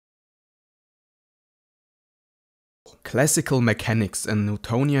classical mechanics and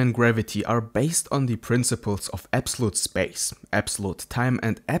Newtonian gravity are based on the principles of absolute space, absolute time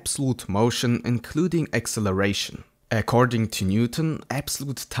and absolute motion, including acceleration. According to Newton,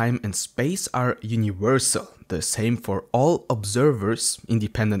 absolute time and space are universal, the same for all observers,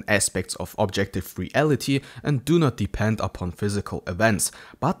 independent aspects of objective reality, and do not depend upon physical events,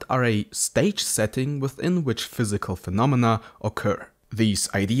 but are a stage setting within which physical phenomena occur. These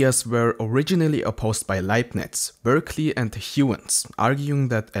ideas were originally opposed by Leibniz, Berkeley and Huygens, arguing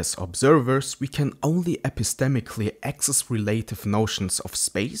that as observers we can only epistemically access relative notions of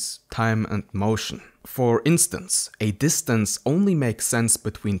space, time and motion. For instance, a distance only makes sense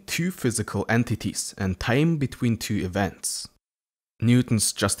between two physical entities and time between two events.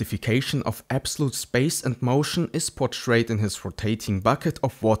 Newton's justification of absolute space and motion is portrayed in his rotating bucket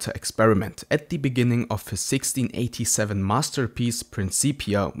of water experiment at the beginning of his 1687 masterpiece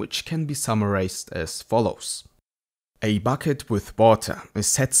Principia, which can be summarized as follows. A bucket with water is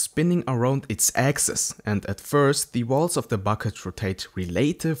set spinning around its axis, and at first the walls of the bucket rotate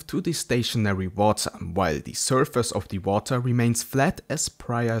relative to the stationary water, while the surface of the water remains flat as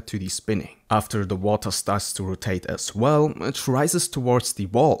prior to the spinning. After the water starts to rotate as well, it rises towards the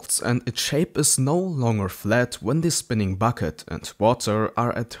walls, and its shape is no longer flat when the spinning bucket and water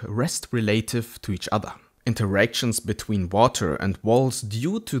are at rest relative to each other. Interactions between water and walls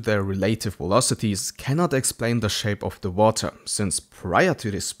due to their relative velocities cannot explain the shape of the water, since prior to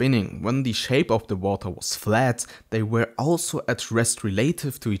the spinning, when the shape of the water was flat, they were also at rest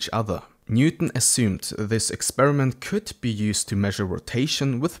relative to each other. Newton assumed this experiment could be used to measure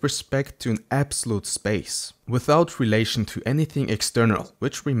rotation with respect to an absolute space, without relation to anything external,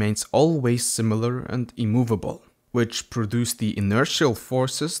 which remains always similar and immovable, which produced the inertial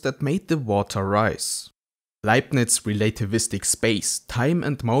forces that made the water rise. Leibniz's relativistic space, time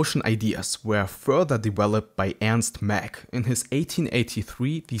and motion ideas were further developed by Ernst Mach in his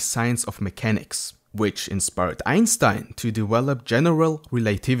 1883 The Science of Mechanics, which inspired Einstein to develop general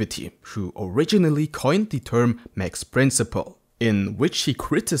relativity, who originally coined the term Mach's principle, in which he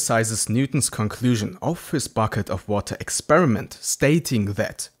criticizes Newton's conclusion of his bucket of water experiment, stating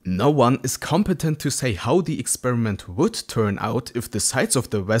that no one is competent to say how the experiment would turn out if the sides of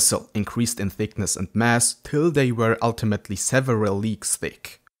the vessel increased in thickness and mass till they were ultimately several leagues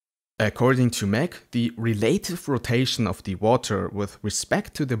thick. According to Mach, the relative rotation of the water with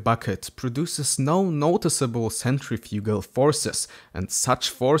respect to the bucket produces no noticeable centrifugal forces, and such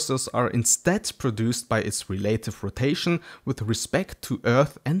forces are instead produced by its relative rotation with respect to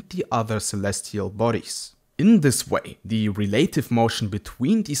Earth and the other celestial bodies. In this way, the relative motion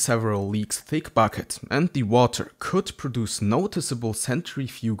between the several leagues thick bucket and the water could produce noticeable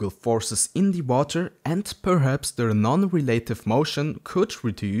centrifugal forces in the water, and perhaps their non-relative motion could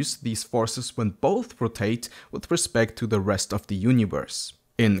reduce these forces when both rotate with respect to the rest of the universe.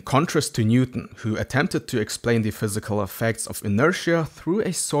 In contrast to Newton, who attempted to explain the physical effects of inertia through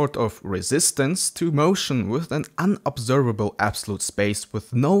a sort of resistance to motion with an unobservable absolute space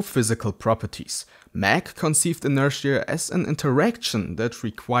with no physical properties, Mach conceived inertia as an interaction that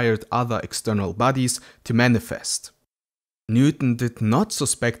required other external bodies to manifest. Newton did not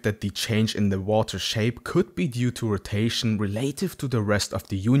suspect that the change in the water shape could be due to rotation relative to the rest of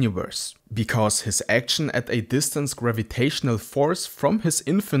the universe, because his action at a distance gravitational force from his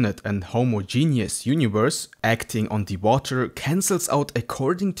infinite and homogeneous universe acting on the water cancels out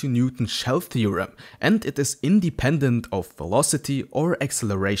according to Newton's shell theorem, and it is independent of velocity or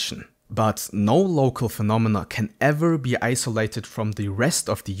acceleration. But no local phenomena can ever be isolated from the rest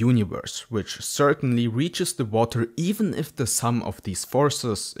of the universe, which certainly reaches the water even if the sum of these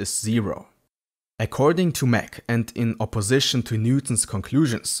forces is zero. According to Mach, and in opposition to Newton's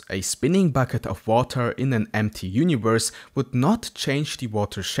conclusions, a spinning bucket of water in an empty universe would not change the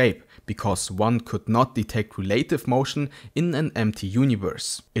water shape, because one could not detect relative motion in an empty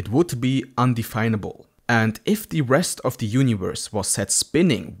universe. It would be undefinable. And if the rest of the universe was set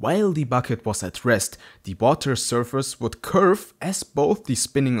spinning while the bucket was at rest, the water surface would curve, as both the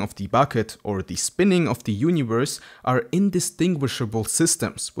spinning of the bucket or the spinning of the universe are indistinguishable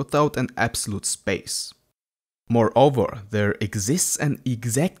systems without an absolute space. Moreover, there exists an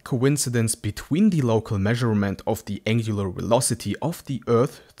exact coincidence between the local measurement of the angular velocity of the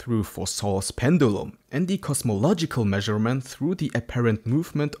Earth through Fossal's pendulum and the cosmological measurement through the apparent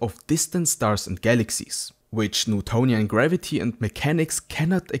movement of distant stars and galaxies, which Newtonian gravity and mechanics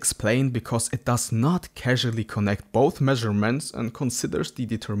cannot explain because it does not casually connect both measurements and considers the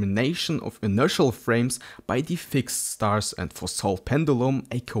determination of inertial frames by the fixed stars and Fossal pendulum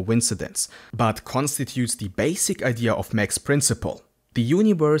a coincidence, but constitutes the basic idea of Mach's principle. The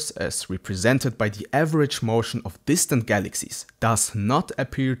universe, as represented by the average motion of distant galaxies, does not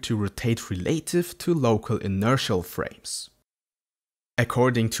appear to rotate relative to local inertial frames.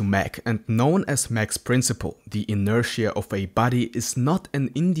 According to Mach, and known as Mach's principle, the inertia of a body is not an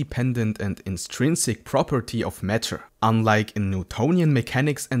independent and intrinsic property of matter, unlike in Newtonian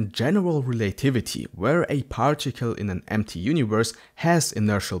mechanics and general relativity, where a particle in an empty universe has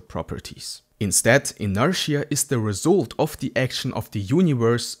inertial properties. Instead, inertia is the result of the action of the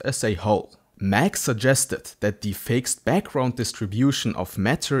universe as a whole. Mach suggested that the fixed background distribution of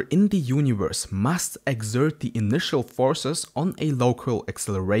matter in the universe must exert the initial forces on a local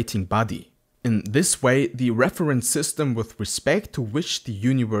accelerating body. In this way, the reference system with respect to which the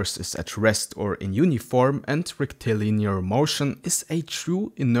universe is at rest or in uniform and rectilinear motion is a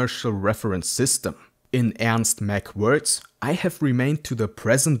true inertial reference system. In Ernst Mach words, I have remained to the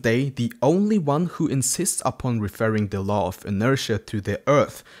present day the only one who insists upon referring the law of inertia to the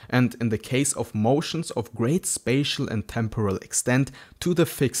Earth, and in the case of motions of great spatial and temporal extent, to the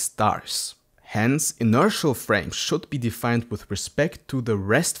fixed stars. Hence, inertial frames should be defined with respect to the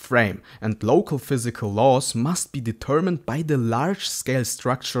rest frame, and local physical laws must be determined by the large-scale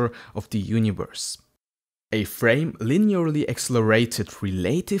structure of the universe. A frame linearly accelerated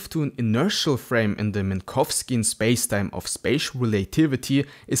relative to an inertial frame in the Minkowskian spacetime of spatial relativity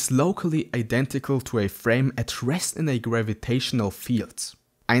is locally identical to a frame at rest in a gravitational field.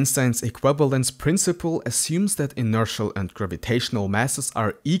 Einstein's equivalence principle assumes that inertial and gravitational masses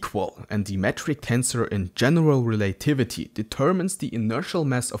are equal, and the metric tensor in general relativity determines the inertial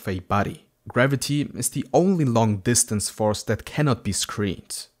mass of a body. Gravity is the only long-distance force that cannot be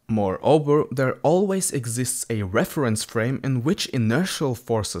screened. Moreover, there always exists a reference frame in which inertial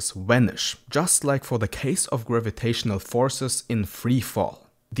forces vanish, just like for the case of gravitational forces in free fall.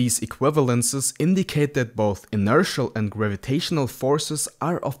 These equivalences indicate that both inertial and gravitational forces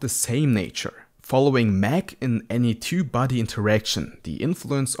are of the same nature. Following Mach, in any two-body interaction, the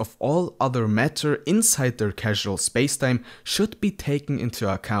influence of all other matter inside their causal spacetime should be taken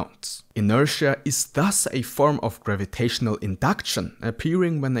into account. Inertia is thus a form of gravitational induction,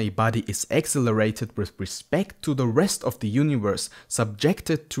 appearing when a body is accelerated with respect to the rest of the universe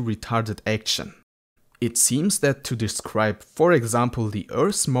subjected to retarded action. It seems that to describe, for example, the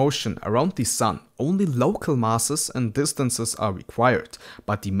Earth's motion around the Sun, only local masses and distances are required,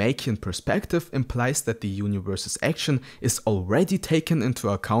 but the Machian perspective implies that the universe's action is already taken into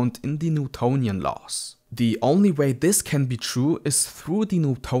account in the Newtonian laws. The only way this can be true is through the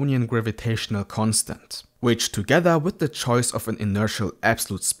Newtonian gravitational constant, which together with the choice of an inertial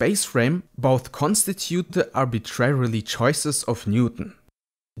absolute space frame, both constitute the arbitrary choices of Newton.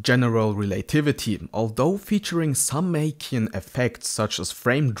 General relativity, although featuring some Machian effects such as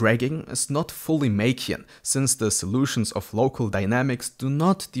frame dragging, is not fully Machian, since the solutions of local dynamics do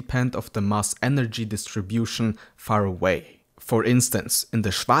not depend on the mass-energy distribution far away. For instance, in the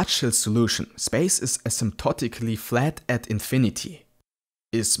Schwarzschild solution, space is asymptotically flat at infinity.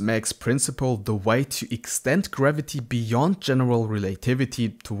 Is Mach's principle the way to extend gravity beyond general relativity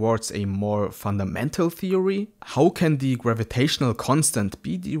towards a more fundamental theory? How can the gravitational constant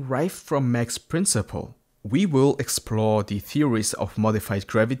be derived from Mach's principle? We will explore the theories of modified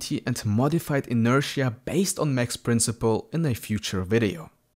gravity and modified inertia based on Mach's principle in a future video.